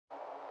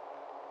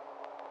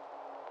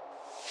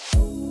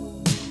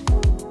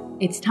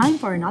It's time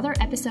for another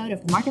episode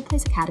of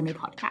Marketplace Academy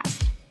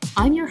podcast.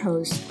 I'm your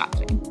host,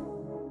 Katrin.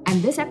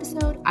 And this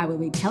episode, I will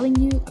be telling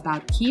you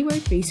about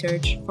keyword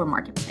research for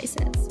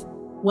marketplaces.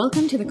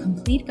 Welcome to the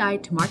complete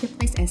guide to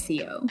marketplace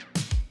SEO.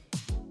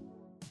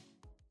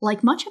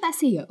 Like much of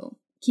SEO,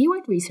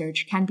 keyword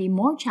research can be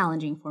more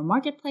challenging for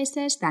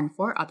marketplaces than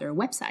for other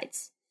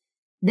websites.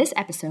 This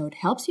episode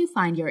helps you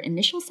find your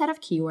initial set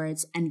of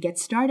keywords and get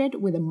started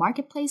with a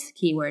marketplace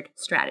keyword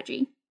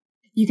strategy.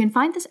 You can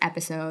find this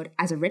episode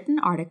as a written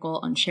article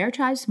on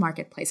ShareTribe's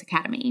Marketplace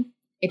Academy.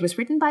 It was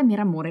written by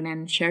Mira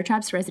Muurinen,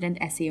 ShareTribe's resident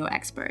SEO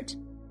expert.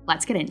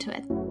 Let's get into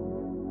it.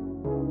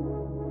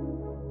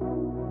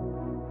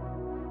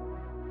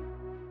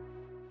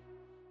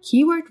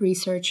 Keyword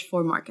research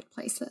for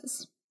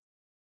marketplaces.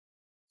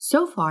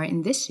 So far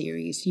in this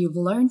series, you've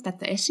learned that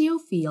the SEO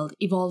field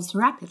evolves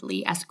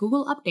rapidly as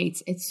Google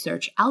updates its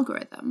search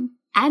algorithm,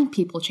 and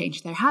people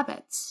change their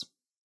habits.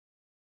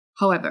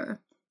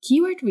 However,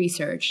 keyword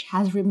research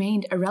has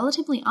remained a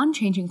relatively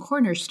unchanging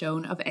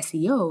cornerstone of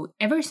SEO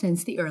ever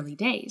since the early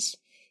days.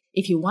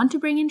 If you want to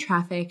bring in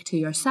traffic to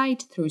your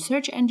site through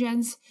search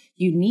engines,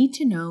 you need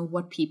to know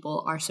what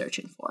people are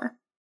searching for.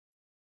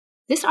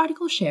 This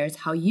article shares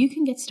how you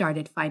can get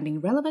started finding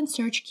relevant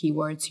search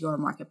keywords your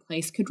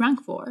marketplace could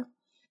rank for.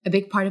 A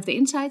big part of the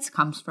insights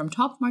comes from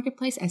top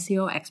marketplace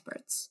SEO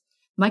experts,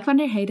 Mike van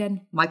der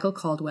Heyden, Michael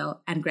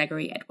Caldwell, and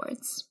Gregory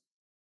Edwards.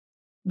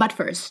 But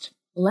first,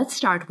 let's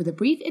start with a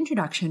brief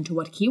introduction to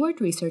what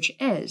keyword research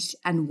is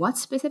and what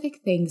specific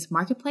things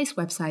marketplace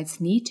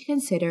websites need to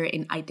consider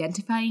in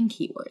identifying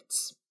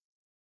keywords.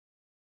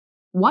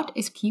 What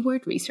is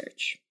keyword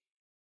research?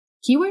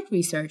 Keyword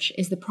research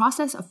is the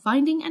process of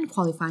finding and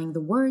qualifying the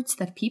words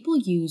that people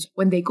use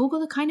when they Google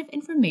the kind of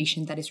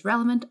information that is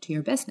relevant to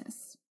your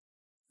business.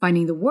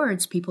 Finding the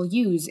words people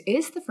use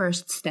is the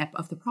first step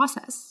of the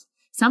process.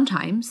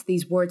 Sometimes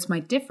these words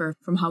might differ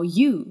from how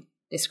you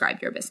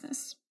describe your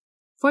business.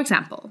 For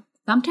example,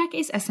 Thumbtack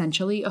is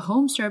essentially a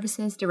home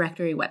services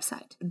directory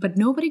website, but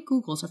nobody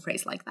Googles a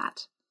phrase like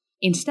that.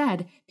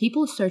 Instead,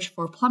 people search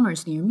for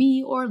plumbers near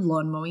me or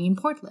lawn mowing in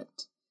Portland.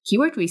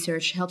 Keyword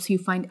research helps you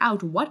find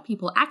out what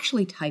people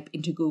actually type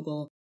into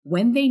Google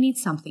when they need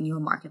something your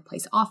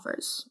marketplace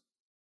offers.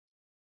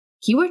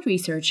 Keyword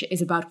research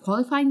is about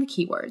qualifying the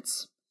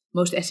keywords.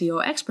 Most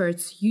SEO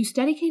experts use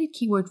dedicated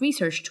keyword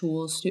research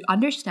tools to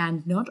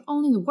understand not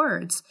only the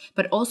words,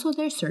 but also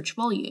their search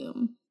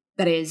volume.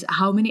 That is,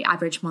 how many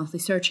average monthly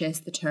searches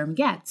the term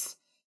gets,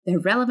 their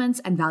relevance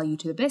and value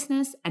to the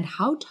business, and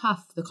how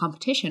tough the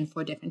competition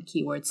for different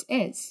keywords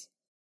is.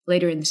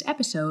 Later in this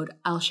episode,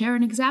 I'll share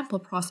an example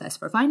process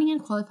for finding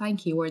and qualifying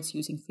keywords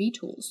using free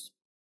tools.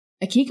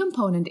 A key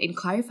component in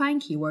clarifying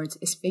keywords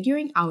is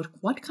figuring out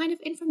what kind of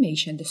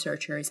information the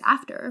searcher is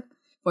after.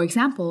 For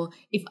example,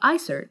 if I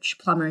search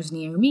plumbers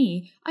near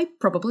me, I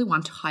probably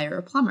want to hire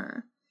a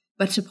plumber.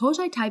 But suppose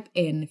I type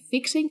in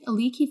fixing a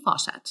leaky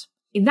faucet.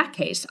 In that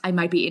case, I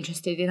might be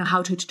interested in a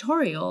how-to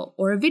tutorial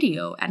or a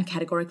video and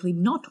categorically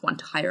not want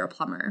to hire a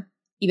plumber,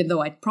 even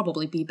though I'd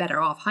probably be better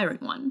off hiring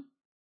one.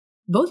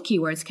 Both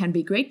keywords can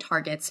be great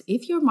targets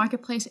if your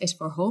marketplace is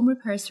for home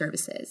repair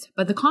services,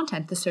 but the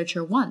content the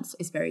searcher wants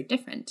is very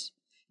different.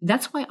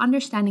 That's why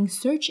understanding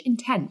search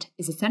intent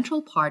is a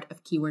central part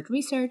of keyword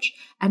research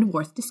and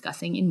worth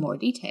discussing in more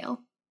detail.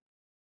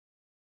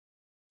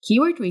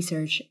 Keyword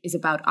research is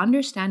about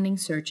understanding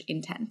search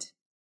intent.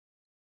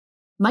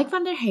 Mike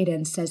van der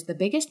Heyden says the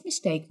biggest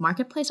mistake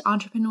marketplace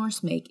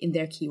entrepreneurs make in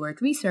their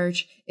keyword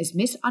research is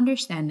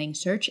misunderstanding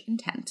search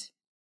intent.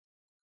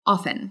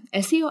 Often,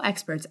 SEO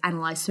experts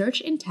analyze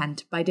search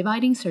intent by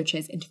dividing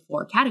searches into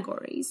 4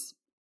 categories.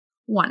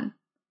 1.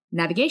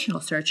 Navigational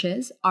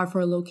searches are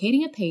for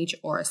locating a page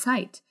or a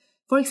site.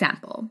 For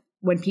example,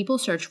 when people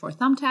search for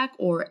Thumbtack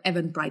or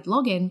Eventbrite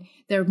login,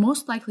 they're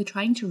most likely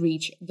trying to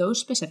reach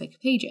those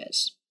specific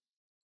pages.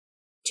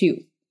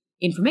 2.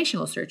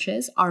 Informational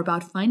searches are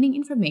about finding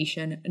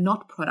information,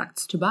 not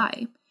products to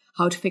buy.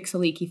 How to fix a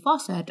leaky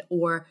faucet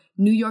or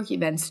New York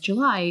events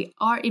July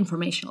are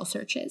informational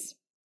searches.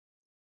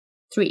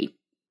 3.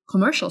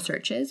 Commercial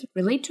searches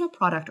relate to a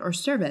product or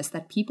service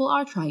that people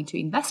are trying to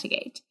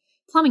investigate.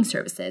 Plumbing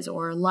services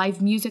or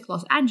live music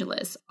Los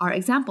Angeles are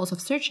examples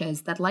of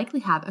searches that likely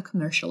have a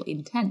commercial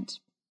intent.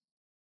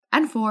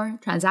 And 4.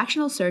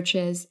 Transactional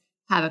searches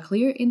have a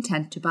clear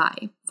intent to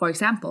buy. For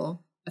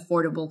example,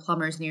 affordable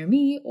plumbers near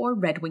me or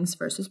Red Wings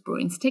versus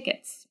Bruins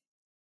tickets.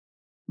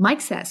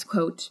 Mike says,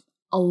 quote,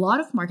 "A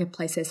lot of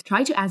marketplaces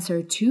try to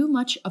answer too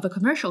much of a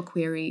commercial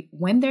query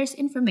when there's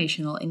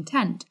informational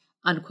intent,"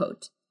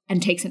 unquote,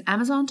 and takes an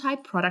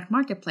Amazon-type product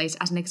marketplace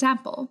as an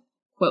example.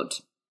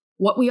 Quote,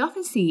 "What we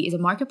often see is a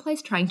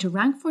marketplace trying to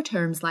rank for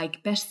terms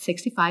like best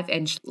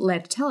 65-inch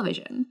LED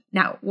television.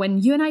 Now, when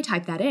you and I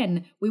type that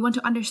in, we want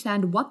to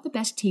understand what the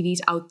best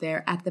TVs out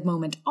there at the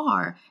moment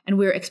are, and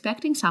we're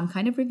expecting some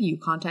kind of review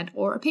content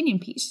or opinion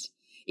piece.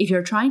 If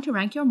you're trying to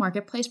rank your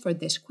marketplace for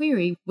this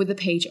query with a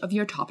page of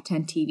your top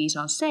 10 TVs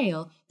on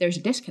sale, there's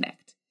a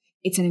disconnect.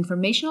 It's an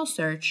informational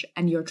search,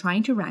 and you're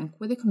trying to rank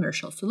with a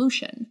commercial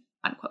solution,"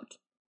 unquote.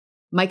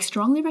 Mike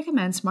strongly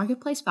recommends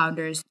marketplace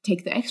founders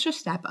take the extra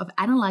step of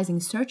analyzing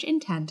search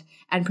intent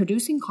and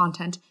producing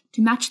content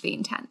to match the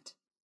intent.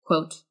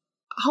 Quote,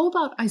 "How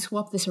about I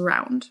swap this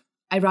around?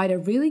 I write a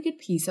really good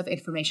piece of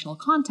informational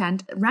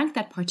content, rank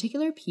that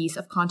particular piece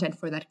of content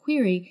for that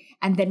query,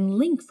 and then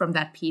link from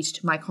that piece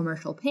to my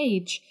commercial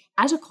page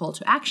as a call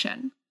to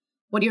action."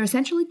 What you're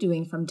essentially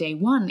doing from day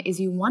one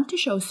is you want to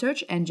show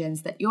search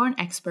engines that you're an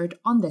expert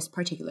on this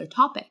particular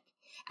topic,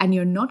 and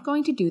you're not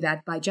going to do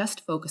that by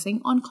just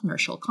focusing on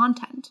commercial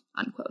content,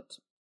 unquote.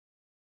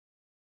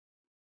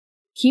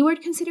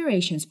 Keyword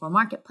considerations for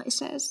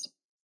marketplaces.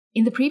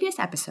 In the previous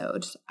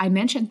episodes, I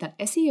mentioned that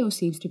SEO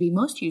seems to be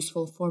most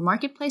useful for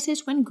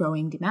marketplaces when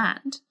growing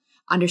demand.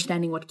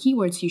 Understanding what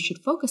keywords you should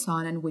focus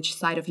on and which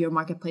side of your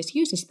marketplace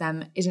uses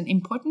them is an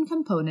important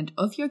component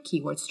of your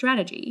keyword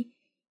strategy.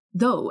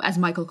 Though, as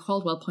Michael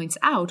Caldwell points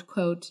out,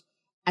 quote,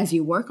 "As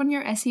you work on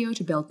your SEO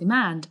to build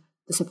demand,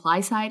 the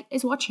supply side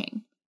is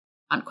watching,"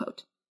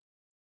 unquote.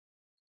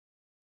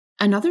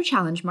 Another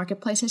challenge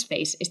marketplaces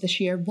face is the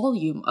sheer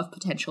volume of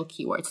potential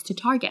keywords to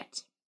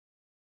target.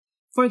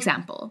 For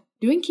example,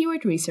 doing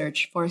keyword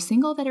research for a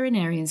single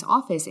veterinarian's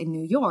office in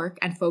New York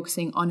and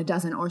focusing on a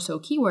dozen or so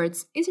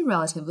keywords is a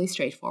relatively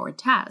straightforward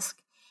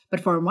task. But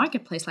for a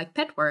marketplace like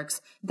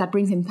PetWorks that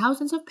brings in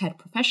thousands of pet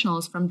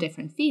professionals from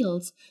different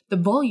fields, the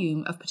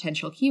volume of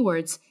potential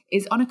keywords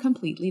is on a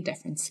completely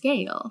different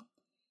scale.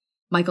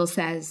 Michael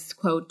says,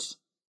 quote,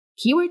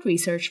 "Keyword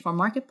research for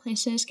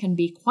marketplaces can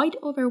be quite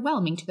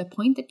overwhelming to the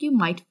point that you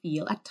might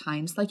feel at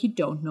times like you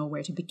don't know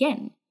where to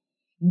begin.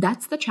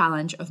 That's the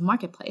challenge of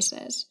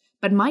marketplaces.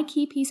 But my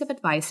key piece of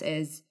advice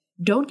is,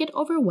 don't get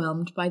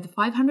overwhelmed by the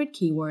 500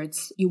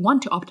 keywords you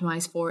want to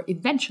optimize for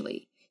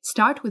eventually.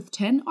 Start with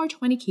 10 or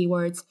 20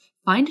 keywords,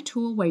 find a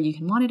tool where you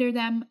can monitor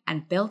them,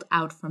 and build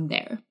out from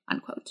there,"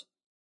 unquote.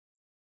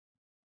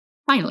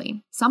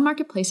 Finally, some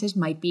marketplaces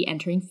might be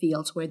entering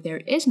fields where there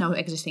is no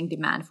existing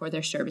demand for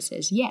their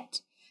services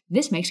yet.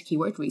 This makes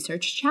keyword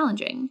research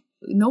challenging.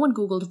 No one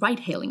Googled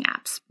ride-hailing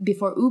apps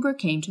before Uber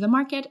came to the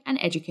market and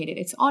educated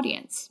its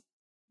audience.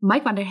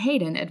 Mike van der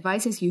Hayden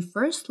advises you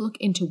first look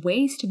into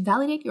ways to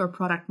validate your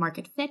product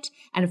market fit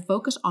and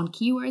focus on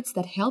keywords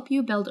that help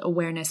you build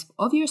awareness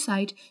of your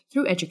site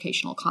through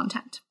educational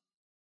content.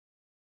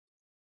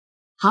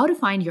 How to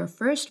find your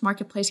first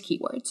marketplace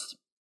keywords.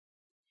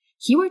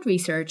 Keyword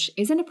research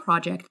isn't a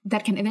project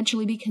that can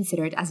eventually be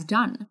considered as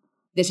done.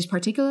 This is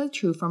particularly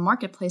true for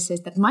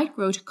marketplaces that might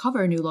grow to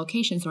cover new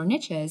locations or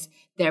niches,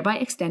 thereby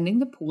extending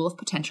the pool of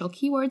potential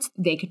keywords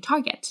they could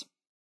target.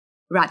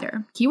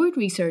 Rather, keyword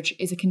research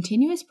is a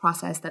continuous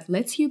process that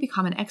lets you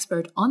become an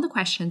expert on the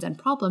questions and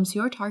problems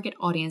your target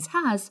audience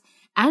has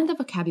and the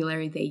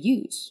vocabulary they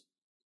use.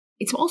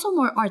 It's also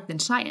more art than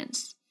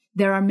science.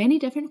 There are many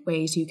different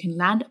ways you can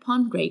land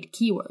upon great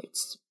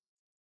keywords.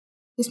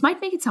 This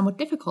might make it somewhat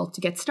difficult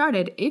to get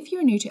started if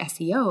you're new to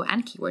SEO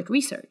and keyword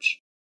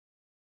research.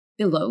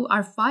 Below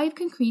are 5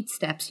 concrete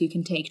steps you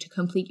can take to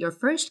complete your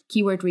first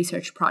keyword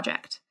research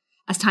project.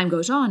 As time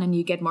goes on and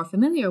you get more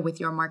familiar with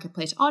your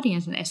marketplace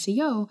audience and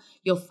SEO,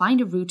 you'll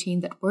find a routine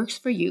that works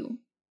for you.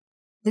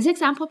 This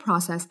example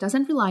process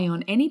doesn't rely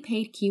on any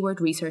paid keyword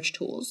research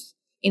tools.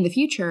 In the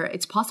future,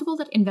 it's possible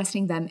that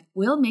investing them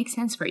will make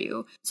sense for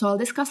you, so I'll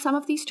discuss some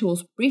of these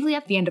tools briefly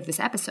at the end of this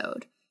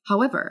episode.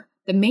 However,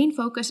 the main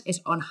focus is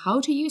on how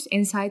to use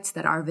insights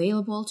that are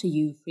available to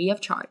you free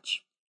of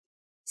charge.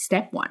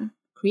 Step 1.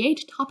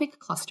 Create topic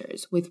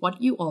clusters with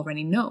what you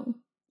already know.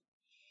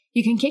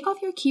 You can kick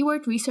off your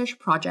keyword research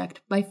project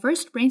by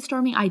first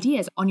brainstorming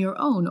ideas on your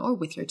own or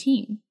with your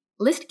team.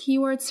 List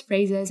keywords,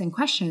 phrases, and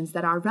questions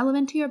that are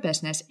relevant to your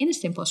business in a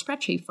simple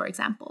spreadsheet, for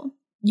example.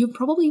 You've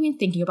probably been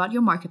thinking about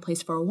your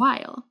marketplace for a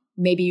while.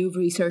 Maybe you've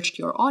researched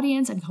your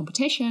audience and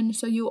competition,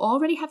 so you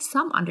already have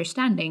some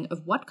understanding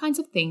of what kinds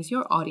of things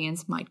your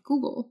audience might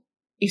Google.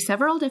 If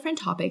several different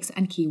topics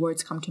and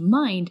keywords come to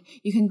mind,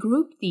 you can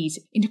group these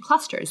into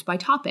clusters by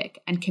topic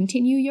and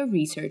continue your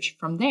research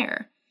from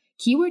there.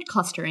 Keyword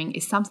clustering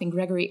is something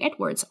Gregory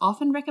Edwards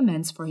often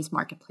recommends for his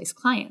marketplace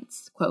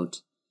clients.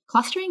 Quote,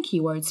 "Clustering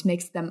keywords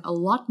makes them a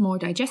lot more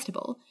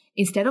digestible.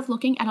 Instead of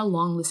looking at a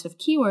long list of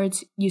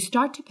keywords, you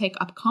start to pick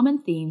up common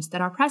themes that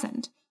are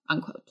present,"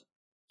 unquote.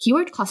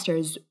 Keyword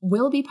clusters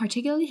will be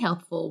particularly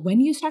helpful when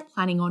you start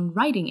planning on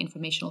writing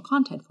informational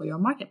content for your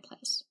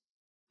marketplace.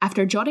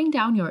 After jotting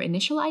down your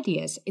initial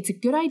ideas, it's a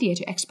good idea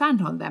to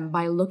expand on them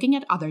by looking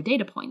at other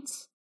data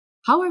points.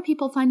 How are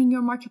people finding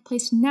your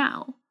marketplace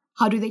now?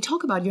 How do they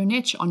talk about your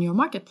niche on your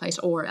marketplace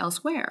or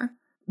elsewhere?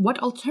 What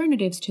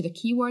alternatives to the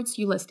keywords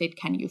you listed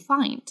can you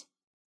find?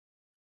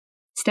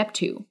 Step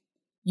 2.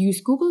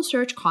 Use Google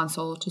Search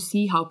Console to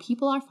see how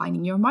people are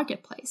finding your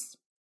marketplace.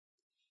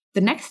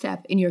 The next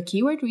step in your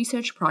keyword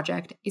research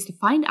project is to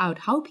find out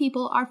how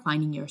people are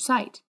finding your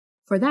site.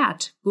 For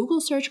that,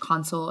 Google Search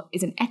Console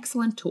is an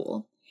excellent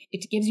tool.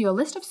 It gives you a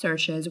list of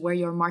searches where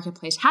your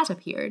marketplace has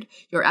appeared,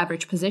 your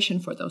average position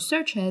for those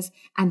searches,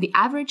 and the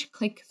average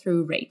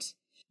click-through rate.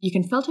 You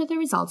can filter the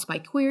results by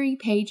query,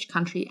 page,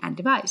 country, and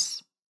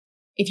device.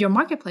 If your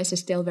marketplace is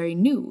still very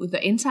new,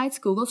 the insights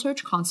Google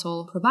Search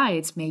Console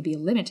provides may be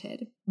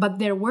limited, but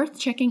they're worth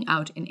checking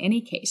out in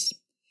any case,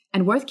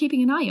 and worth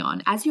keeping an eye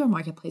on as your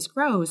marketplace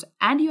grows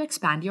and you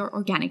expand your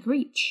organic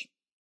reach.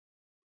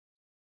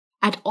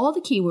 Add all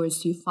the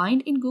keywords you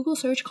find in Google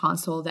Search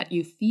Console that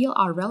you feel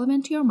are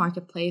relevant to your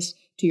marketplace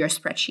to your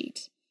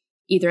spreadsheet,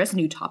 either as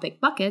new topic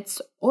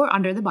buckets or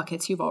under the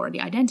buckets you've already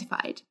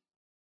identified.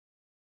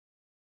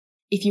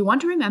 If you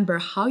want to remember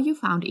how you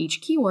found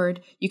each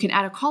keyword, you can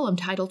add a column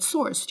titled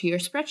Source to your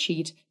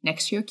spreadsheet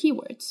next to your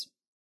keywords.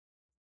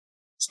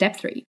 Step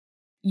 3.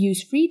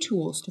 Use free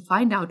tools to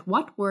find out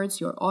what words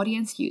your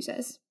audience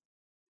uses.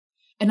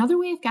 Another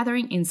way of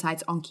gathering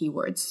insights on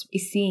keywords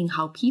is seeing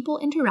how people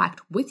interact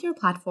with your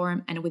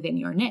platform and within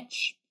your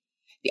niche.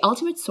 The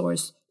ultimate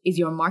source is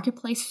your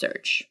marketplace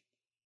search.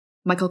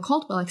 Michael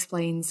Caldwell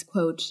explains,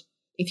 quote,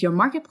 "If your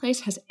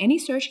marketplace has any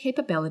search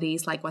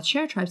capabilities like what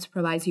ShareTribes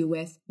provides you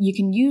with, you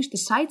can use the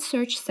site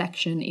search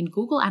section in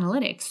Google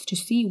Analytics to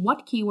see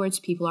what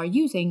keywords people are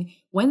using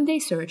when they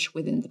search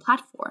within the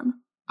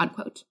platform."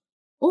 Unquote.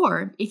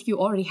 Or, if you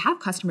already have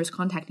customers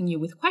contacting you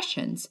with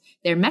questions,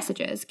 their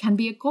messages can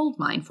be a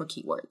goldmine for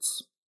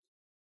keywords.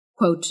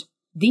 Quote,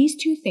 "These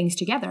two things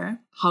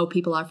together, how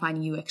people are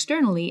finding you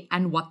externally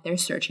and what they're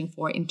searching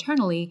for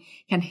internally,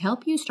 can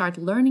help you start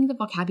learning the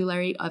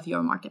vocabulary of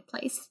your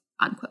marketplace."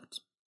 Unquote.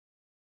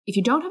 If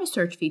you don't have a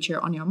search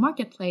feature on your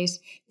marketplace,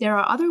 there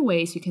are other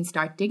ways you can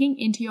start digging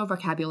into your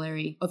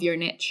vocabulary of your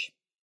niche.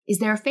 Is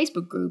there a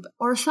Facebook group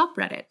or a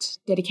subreddit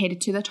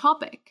dedicated to the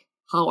topic?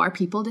 How are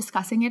people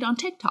discussing it on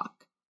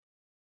TikTok?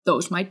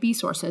 Those might be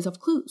sources of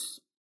clues.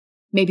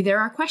 Maybe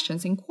there are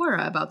questions in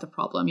Quora about the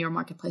problem your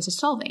marketplace is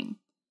solving.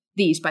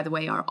 These, by the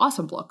way, are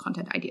awesome blog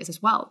content ideas as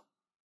well.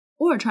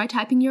 Or try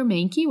typing your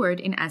main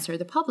keyword in Answer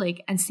the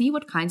Public and see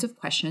what kinds of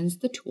questions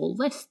the tool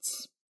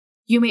lists.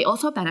 You may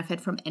also benefit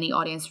from any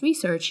audience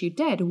research you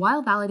did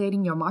while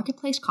validating your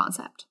marketplace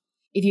concept.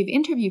 If you've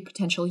interviewed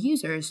potential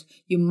users,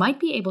 you might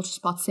be able to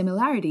spot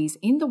similarities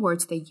in the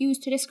words they use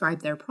to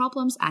describe their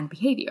problems and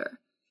behavior.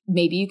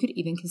 Maybe you could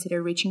even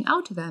consider reaching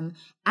out to them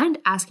and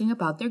asking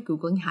about their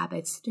Googling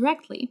habits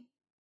directly.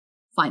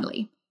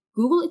 Finally,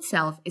 Google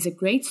itself is a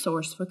great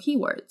source for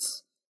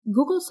keywords.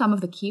 Google some of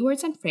the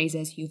keywords and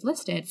phrases you've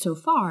listed so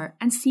far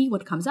and see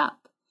what comes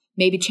up.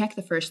 Maybe check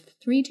the first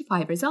 3 to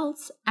 5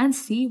 results and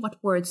see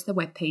what words the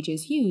web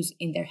pages use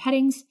in their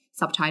headings,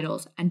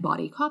 subtitles, and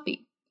body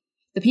copy.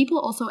 The People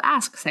Also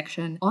Ask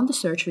section on the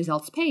search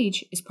results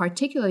page is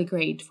particularly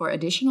great for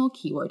additional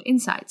keyword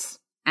insights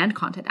and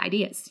content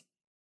ideas.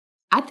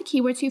 Add the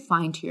keywords you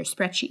find to your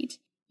spreadsheet.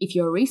 If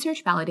your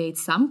research validates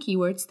some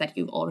keywords that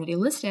you've already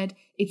listed,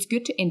 it's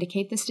good to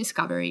indicate this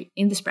discovery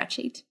in the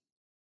spreadsheet.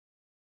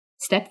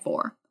 Step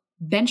 4.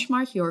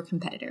 Benchmark your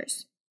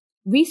competitors.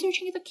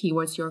 Researching the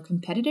keywords your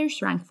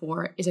competitors rank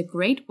for is a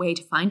great way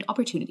to find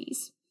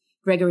opportunities.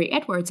 Gregory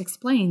Edwards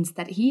explains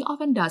that he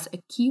often does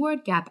a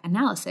keyword gap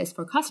analysis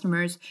for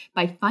customers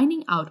by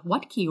finding out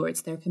what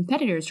keywords their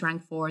competitors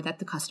rank for that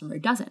the customer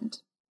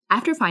doesn't.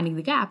 After finding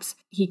the gaps,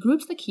 he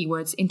groups the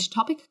keywords into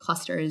topic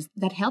clusters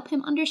that help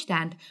him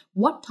understand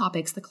what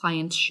topics the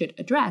client should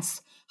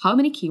address, how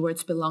many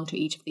keywords belong to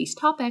each of these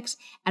topics,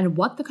 and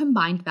what the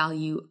combined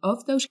value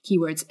of those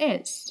keywords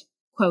is.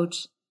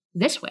 Quote,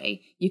 "This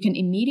way, you can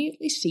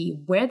immediately see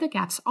where the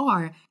gaps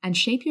are and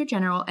shape your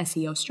general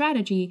SEO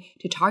strategy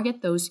to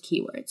target those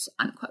keywords."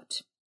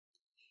 Unquote.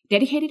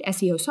 Dedicated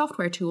SEO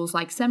software tools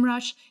like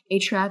SEMrush,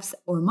 Ahrefs,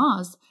 or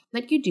Moz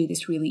let you do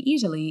this really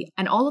easily,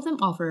 and all of them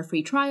offer a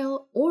free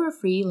trial or a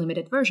free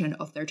limited version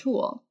of their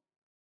tool.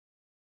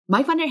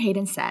 Mike van der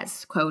Hayden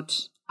says,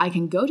 quote, "I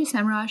can go to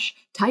SEMrush,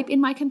 type in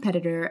my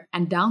competitor,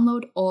 and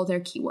download all their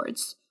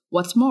keywords.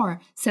 What's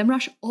more,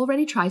 SEMrush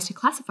already tries to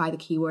classify the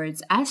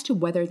keywords as to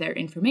whether they're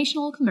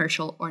informational,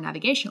 commercial, or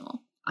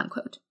navigational."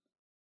 Unquote.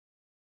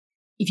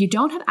 If you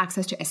don't have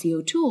access to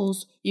SEO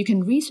tools, you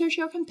can research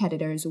your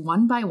competitors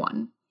one by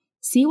one.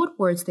 See what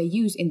words they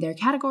use in their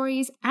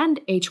categories and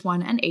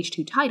H1 and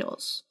H2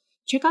 titles.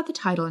 Check out the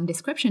title and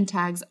description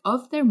tags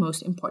of their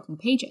most important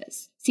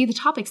pages. See the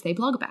topics they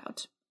blog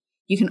about.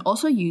 You can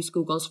also use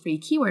Google's free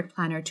keyword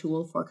planner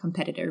tool for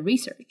competitor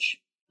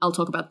research. I'll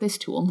talk about this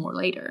tool more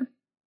later.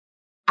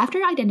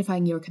 After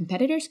identifying your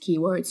competitors'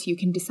 keywords, you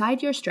can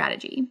decide your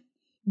strategy.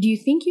 Do you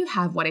think you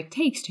have what it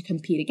takes to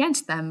compete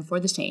against them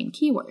for the same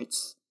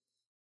keywords?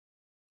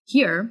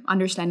 Here,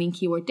 understanding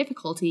keyword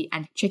difficulty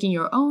and checking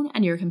your own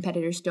and your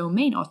competitor's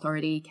domain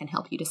authority can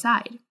help you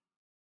decide.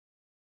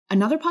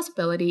 Another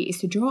possibility is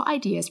to draw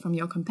ideas from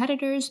your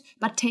competitors,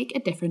 but take a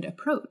different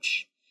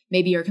approach.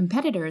 Maybe your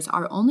competitors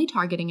are only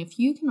targeting a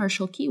few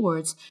commercial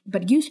keywords,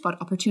 but you spot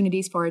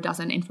opportunities for a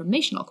dozen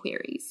informational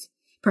queries.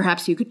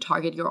 Perhaps you could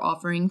target your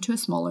offering to a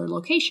smaller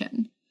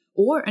location,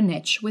 or a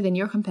niche within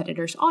your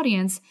competitor's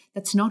audience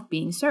that's not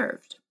being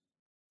served.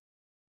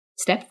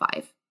 Step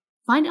 5.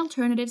 Find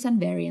alternatives and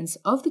variants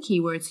of the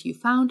keywords you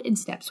found in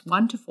steps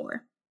 1 to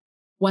 4.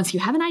 Once you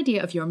have an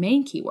idea of your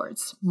main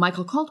keywords,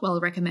 Michael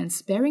Caldwell recommends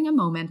sparing a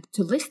moment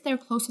to list their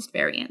closest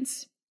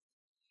variants.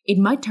 It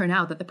might turn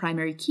out that the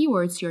primary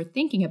keywords you're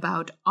thinking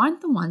about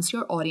aren't the ones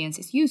your audience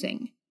is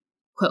using.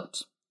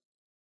 Quote,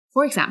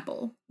 for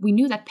example, we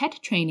knew that pet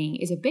training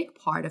is a big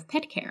part of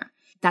pet care.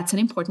 That's an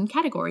important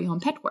category on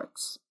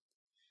PetWorks.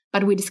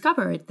 But we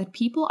discovered that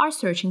people are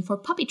searching for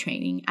puppy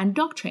training and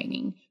dog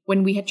training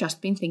when we had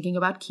just been thinking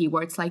about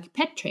keywords like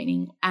pet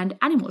training and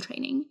animal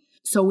training.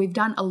 So we've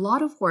done a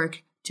lot of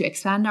work to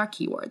expand our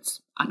keywords,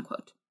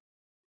 unquote.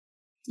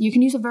 You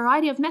can use a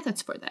variety of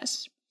methods for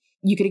this.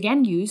 You could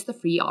again use the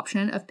free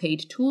option of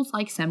paid tools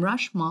like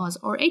SEMrush, Moz,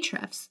 or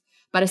Ahrefs,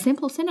 but a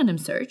simple synonym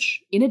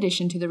search, in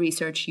addition to the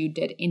research you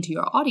did into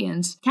your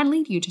audience, can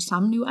lead you to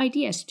some new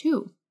ideas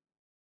too.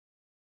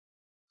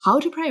 How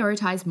to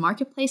prioritize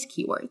marketplace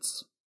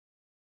keywords.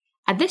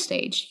 At this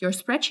stage, your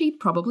spreadsheet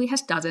probably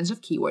has dozens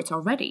of keywords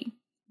already.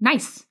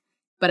 Nice!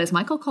 But as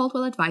Michael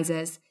Caldwell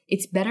advises,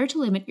 it's better to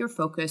limit your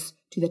focus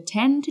to the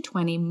 10 to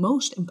 20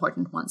 most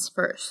important ones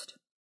first.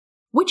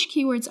 Which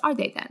keywords are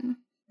they then?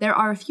 There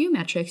are a few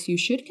metrics you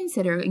should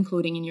consider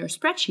including in your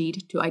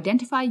spreadsheet to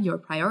identify your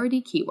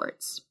priority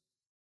keywords.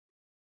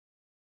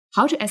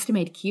 How to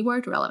estimate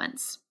keyword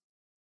relevance.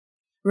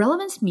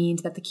 Relevance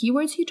means that the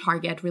keywords you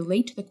target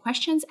relate to the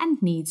questions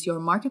and needs your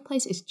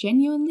marketplace is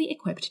genuinely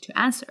equipped to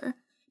answer.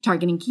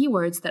 Targeting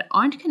keywords that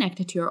aren't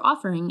connected to your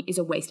offering is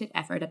a wasted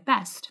effort at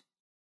best.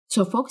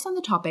 So focus on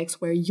the topics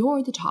where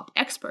you're the top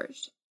expert.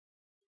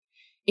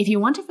 If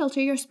you want to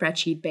filter your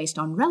spreadsheet based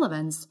on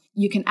relevance,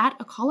 you can add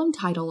a column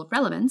title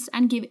relevance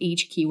and give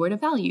each keyword a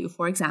value,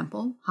 for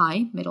example,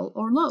 high, middle,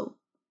 or low.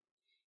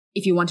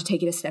 If you want to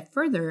take it a step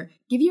further,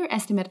 give your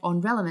estimate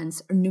on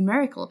relevance a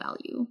numerical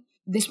value.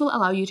 This will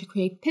allow you to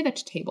create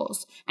pivot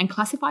tables and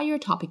classify your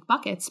topic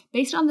buckets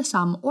based on the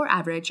sum or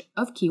average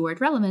of keyword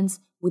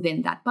relevance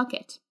within that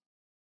bucket.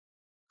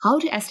 How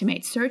to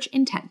estimate search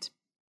intent.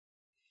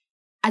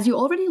 As you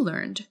already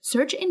learned,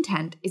 search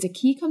intent is a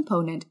key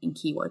component in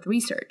keyword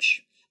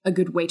research. A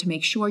good way to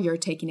make sure you're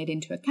taking it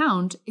into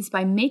account is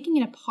by making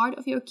it a part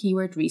of your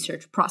keyword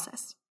research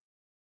process.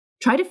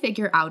 Try to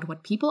figure out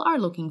what people are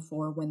looking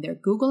for when they're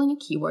Googling a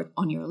keyword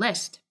on your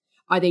list.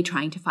 Are they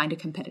trying to find a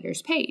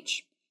competitor's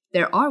page?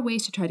 There are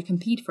ways to try to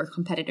compete for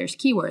competitors'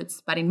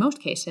 keywords, but in most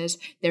cases,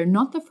 they're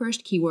not the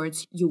first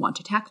keywords you want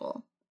to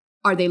tackle.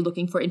 Are they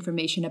looking for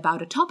information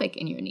about a topic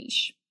in your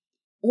niche?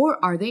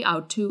 Or are they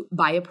out to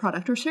buy a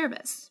product or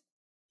service?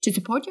 To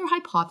support your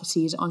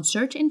hypotheses on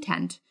search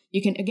intent,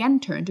 you can again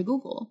turn to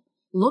Google.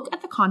 Look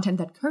at the content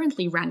that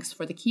currently ranks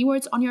for the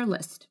keywords on your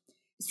list.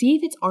 See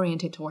if it's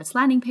oriented towards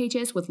landing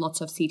pages with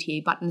lots of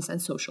CTA buttons and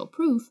social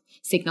proof,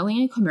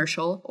 signaling a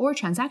commercial or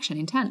transaction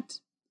intent.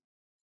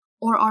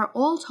 Or are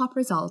all top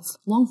results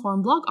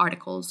long-form blog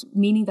articles,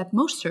 meaning that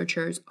most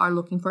searchers are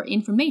looking for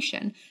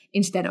information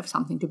instead of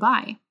something to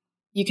buy?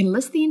 You can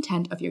list the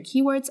intent of your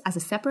keywords as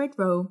a separate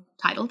row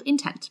titled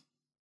Intent.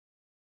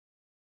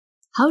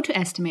 How to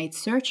estimate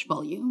search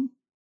volume.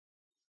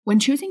 When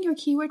choosing your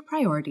keyword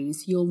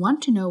priorities, you'll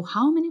want to know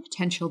how many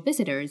potential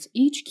visitors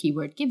each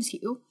keyword gives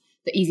you.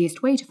 The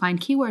easiest way to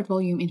find keyword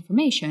volume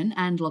information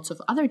and lots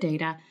of other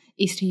data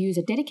is to use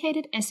a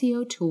dedicated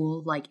SEO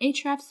tool like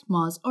Ahrefs,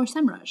 Moz, or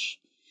SEMrush.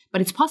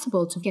 But it's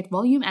possible to get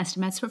volume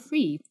estimates for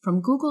free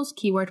from Google's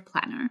Keyword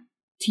Planner.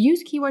 To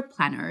use Keyword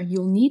Planner,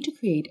 you'll need to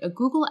create a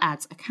Google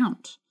Ads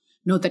account.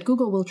 Note that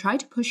Google will try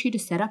to push you to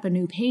set up a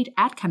new paid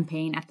ad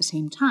campaign at the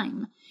same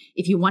time.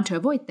 If you want to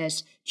avoid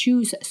this,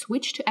 choose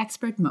Switch to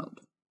Expert mode.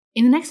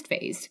 In the next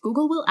phase,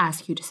 Google will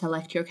ask you to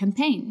select your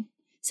campaign.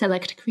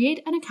 Select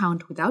Create an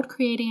account without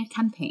creating a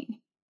campaign.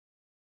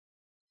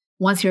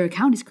 Once your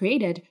account is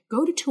created,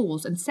 go to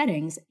Tools and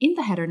Settings in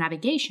the header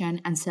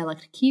navigation and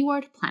select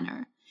Keyword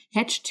Planner.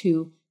 Head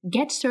to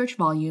Get Search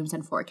Volumes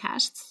and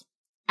Forecasts.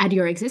 Add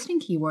your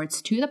existing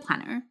keywords to the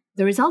planner.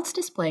 The results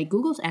display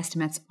Google's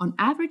estimates on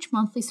average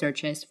monthly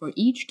searches for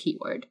each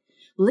keyword.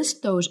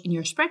 List those in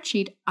your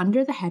spreadsheet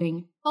under the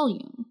heading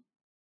Volume.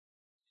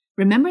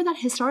 Remember that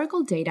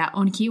historical data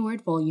on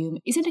keyword volume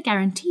isn't a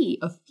guarantee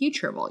of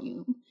future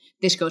volume.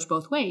 This goes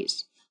both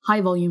ways.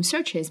 High-volume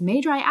searches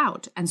may dry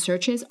out, and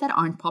searches that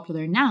aren't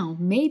popular now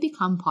may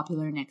become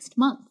popular next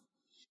month.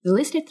 The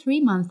listed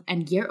 3-month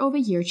and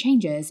year-over-year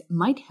changes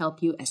might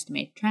help you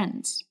estimate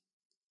trends.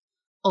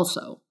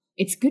 Also,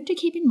 it's good to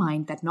keep in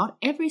mind that not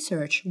every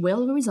search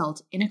will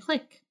result in a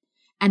click,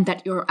 and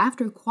that you're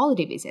after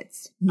quality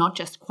visits, not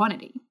just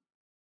quantity.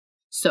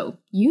 So,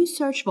 use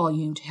search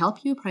volume to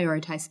help you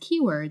prioritize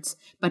keywords,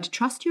 but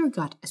trust your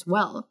gut as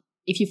well.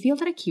 If you feel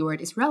that a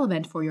keyword is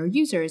relevant for your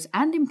users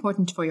and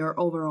important for your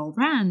overall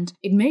brand,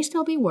 it may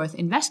still be worth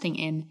investing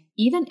in,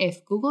 even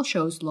if Google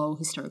shows low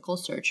historical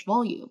search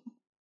volume.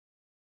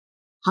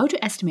 How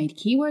to estimate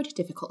keyword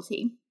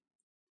difficulty.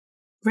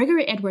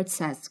 Gregory Edwards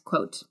says,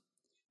 quote,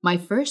 "My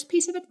first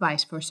piece of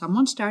advice for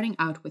someone starting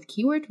out with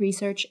keyword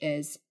research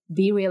is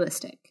be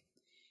realistic.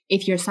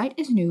 If your site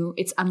is new,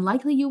 it's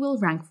unlikely you will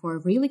rank for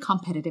really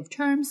competitive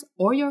terms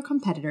or your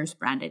competitors'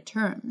 branded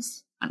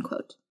terms."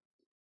 Unquote.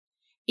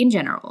 In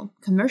general,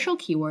 commercial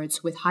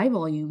keywords with high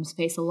volumes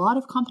face a lot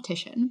of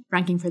competition.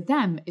 Ranking for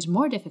them is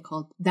more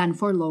difficult than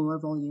for lower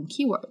volume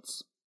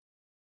keywords.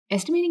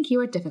 Estimating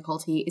keyword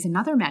difficulty is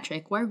another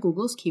metric where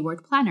Google's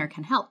Keyword Planner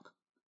can help.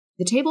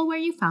 The table where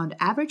you found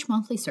average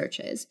monthly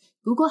searches,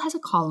 Google has a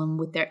column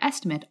with their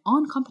estimate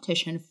on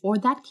competition for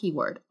that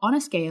keyword on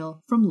a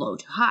scale from low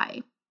to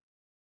high.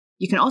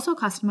 You can also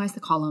customize the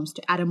columns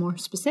to add a more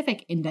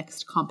specific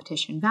indexed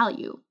competition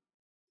value.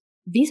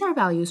 These are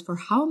values for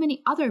how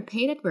many other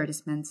paid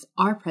advertisements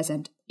are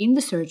present in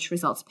the search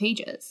results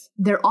pages.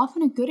 They're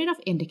often a good enough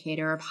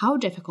indicator of how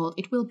difficult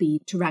it will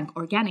be to rank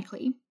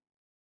organically.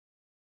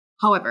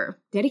 However,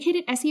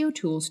 dedicated SEO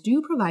tools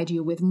do provide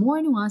you with more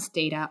nuanced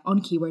data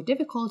on keyword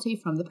difficulty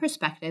from the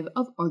perspective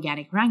of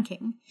organic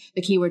ranking.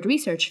 The keyword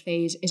research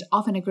phase is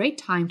often a great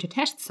time to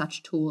test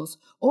such tools,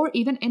 or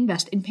even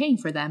invest in paying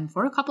for them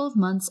for a couple of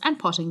months and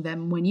pausing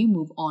them when you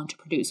move on to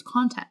produce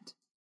content.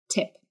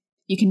 Tip: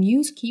 you can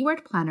use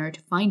Keyword Planner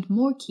to find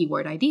more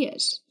keyword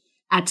ideas.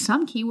 Add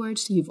some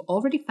keywords you've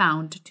already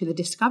found to the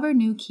Discover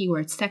New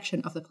Keywords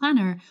section of the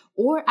planner,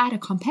 or add a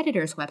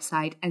competitor's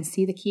website and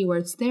see the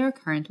keywords they're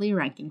currently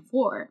ranking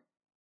for.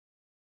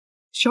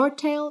 Short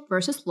tail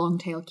versus long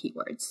tail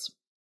keywords.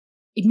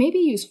 It may be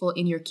useful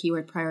in your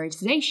keyword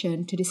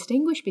prioritization to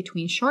distinguish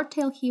between short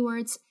tail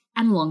keywords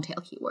and long tail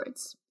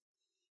keywords.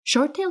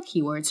 Short tail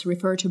keywords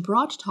refer to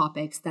broad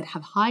topics that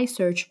have high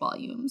search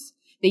volumes.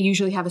 They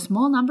usually have a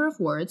small number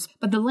of words,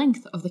 but the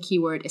length of the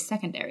keyword is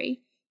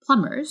secondary.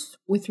 Plumbers,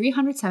 with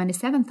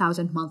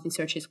 377,000 monthly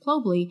searches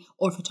globally,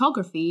 or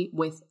photography,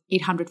 with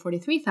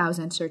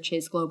 843,000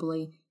 searches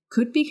globally,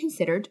 could be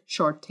considered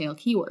short-tail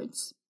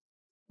keywords.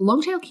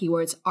 Long-tail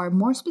keywords are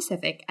more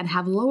specific and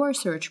have lower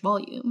search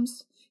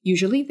volumes.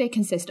 Usually they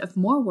consist of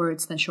more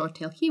words than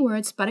short-tail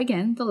keywords, but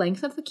again, the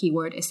length of the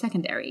keyword is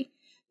secondary.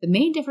 The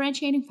main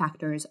differentiating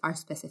factors are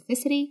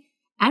specificity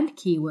and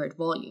keyword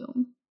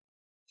volume.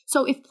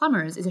 So if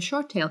plumbers is a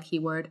short-tail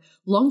keyword,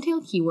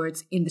 long-tail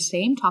keywords in the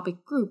same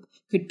topic group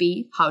could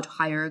be how to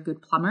hire a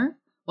good plumber,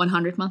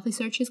 100 monthly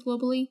searches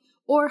globally,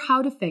 or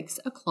how to fix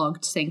a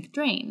clogged sink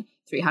drain,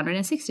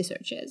 360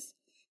 searches.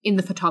 In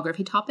the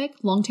photography topic,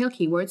 long-tail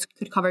keywords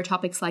could cover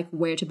topics like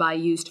where to buy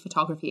used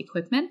photography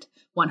equipment,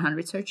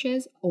 100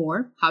 searches,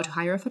 or how to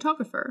hire a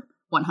photographer,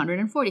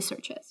 140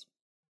 searches.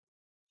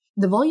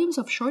 The volumes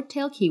of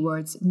short-tail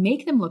keywords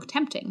make them look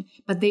tempting,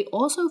 but they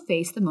also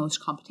face the most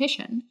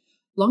competition.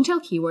 Long-tail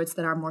keywords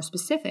that are more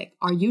specific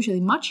are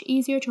usually much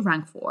easier to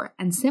rank for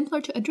and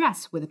simpler to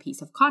address with a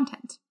piece of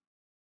content.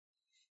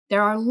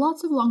 There are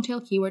lots of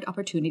long-tail keyword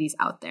opportunities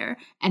out there,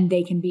 and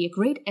they can be a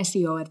great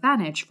SEO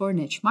advantage for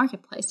niche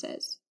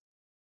marketplaces.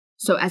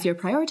 So as you're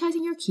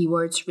prioritizing your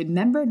keywords,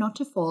 remember not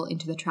to fall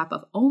into the trap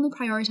of only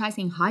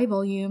prioritizing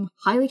high-volume,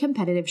 highly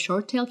competitive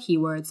short-tail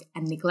keywords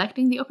and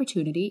neglecting the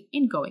opportunity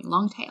in going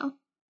long-tail.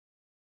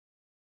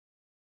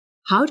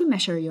 How to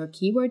measure your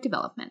keyword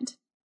development.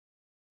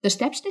 The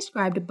steps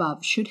described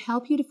above should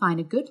help you define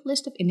a good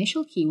list of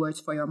initial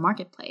keywords for your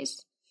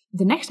marketplace.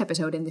 The next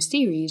episode in the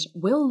series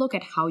will look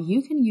at how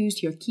you can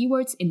use your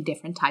keywords in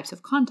different types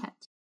of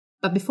content.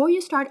 But before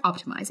you start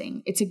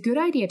optimizing, it's a good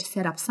idea to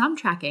set up some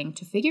tracking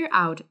to figure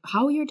out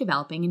how you're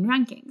developing in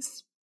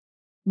rankings.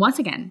 Once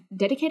again,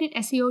 dedicated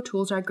SEO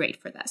tools are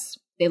great for this.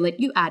 They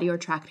let you add your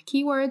tracked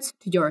keywords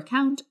to your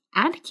account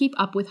and keep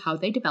up with how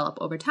they develop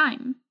over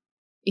time.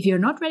 If you're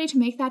not ready to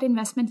make that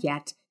investment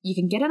yet, you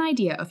can get an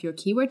idea of your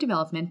keyword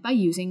development by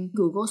using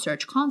Google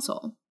Search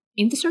Console.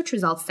 In the search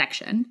results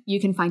section, you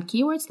can find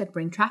keywords that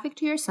bring traffic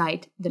to your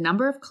site, the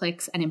number of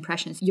clicks and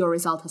impressions your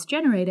result has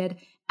generated,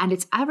 and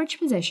its average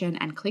position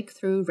and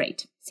click-through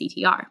rate,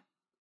 CTR.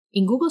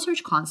 In Google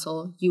Search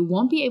Console, you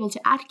won't be able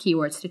to add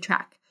keywords to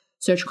track.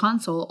 Search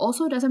Console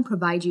also doesn't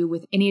provide you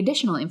with any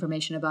additional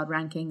information about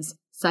rankings,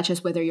 such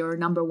as whether your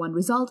number one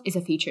result is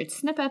a featured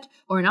snippet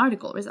or an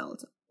article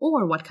result,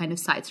 or what kind of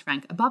sites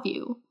rank above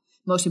you.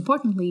 Most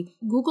importantly,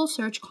 Google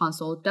Search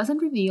Console doesn't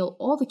reveal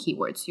all the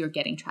keywords you're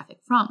getting traffic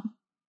from.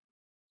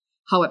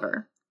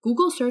 However,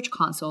 Google Search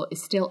Console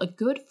is still a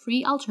good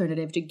free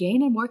alternative to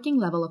gain a working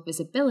level of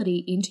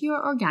visibility into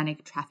your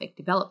organic traffic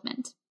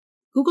development.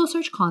 Google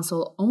Search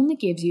Console only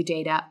gives you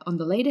data on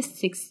the latest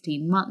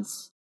 16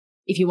 months.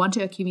 If you want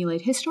to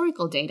accumulate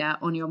historical data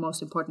on your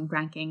most important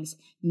rankings,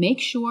 make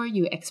sure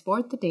you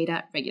export the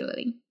data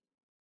regularly.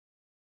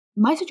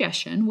 My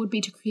suggestion would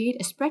be to create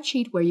a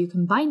spreadsheet where you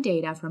combine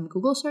data from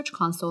Google Search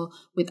Console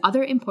with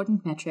other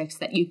important metrics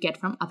that you get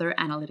from other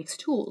analytics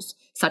tools,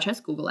 such as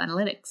Google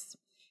Analytics.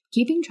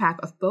 Keeping track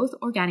of both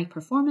organic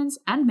performance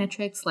and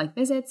metrics like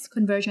visits,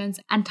 conversions,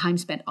 and time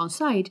spent on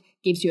site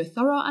gives you a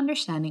thorough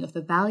understanding of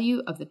the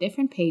value of the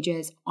different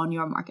pages on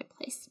your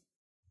marketplace.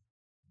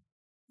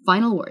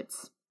 Final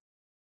words.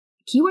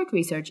 Keyword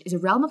research is a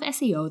realm of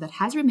SEO that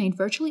has remained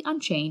virtually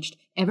unchanged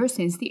ever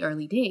since the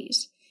early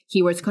days.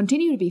 Keywords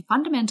continue to be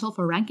fundamental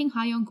for ranking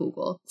high on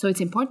Google, so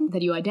it's important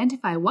that you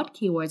identify what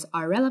keywords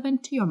are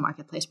relevant to your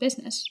marketplace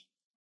business.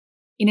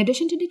 In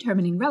addition to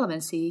determining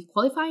relevancy,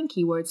 qualifying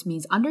keywords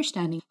means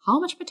understanding how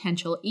much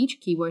potential each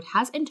keyword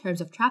has in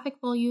terms of traffic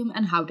volume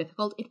and how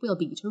difficult it will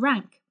be to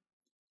rank.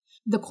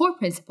 The core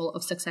principle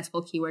of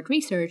successful keyword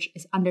research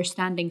is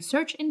understanding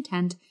search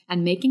intent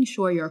and making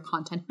sure your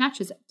content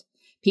matches it.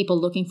 People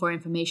looking for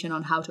information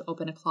on how to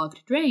open a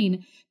clogged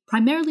drain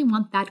primarily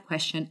want that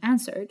question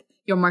answered.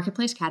 Your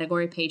marketplace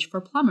category page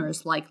for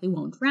plumbers likely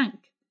won't rank.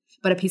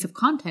 But a piece of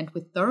content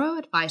with thorough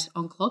advice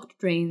on clogged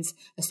drains,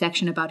 a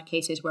section about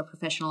cases where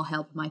professional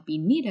help might be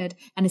needed,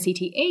 and a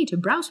CTA to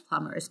browse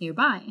plumbers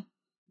nearby.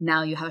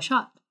 Now you have a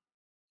shot.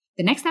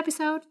 The next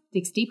episode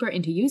digs deeper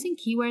into using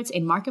keywords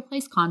in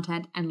marketplace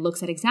content and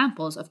looks at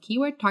examples of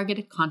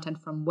keyword-targeted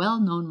content from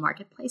well-known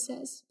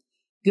marketplaces.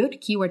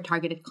 Good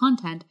keyword-targeted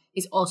content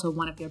is also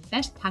one of your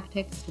best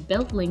tactics to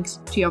build links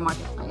to your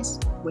marketplace,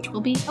 which will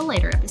be a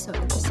later episode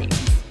of the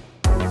series.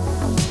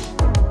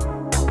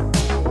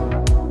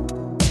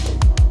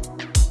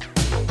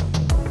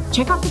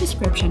 Check out the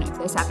description of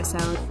this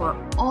episode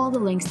for all the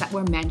links that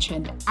were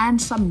mentioned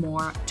and some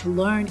more to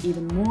learn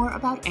even more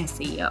about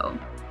SEO.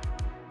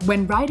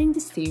 When writing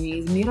this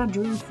series, Mira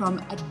drew from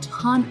a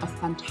ton of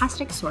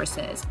fantastic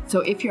sources,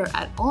 so if you're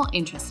at all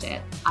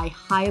interested, I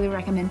highly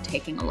recommend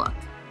taking a look.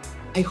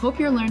 I hope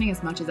you're learning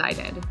as much as I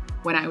did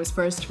when I was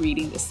first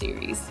reading this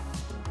series.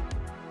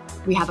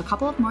 We have a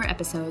couple of more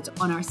episodes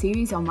on our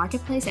series on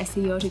Marketplace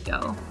SEO to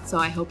go, so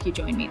I hope you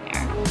join me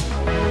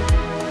there.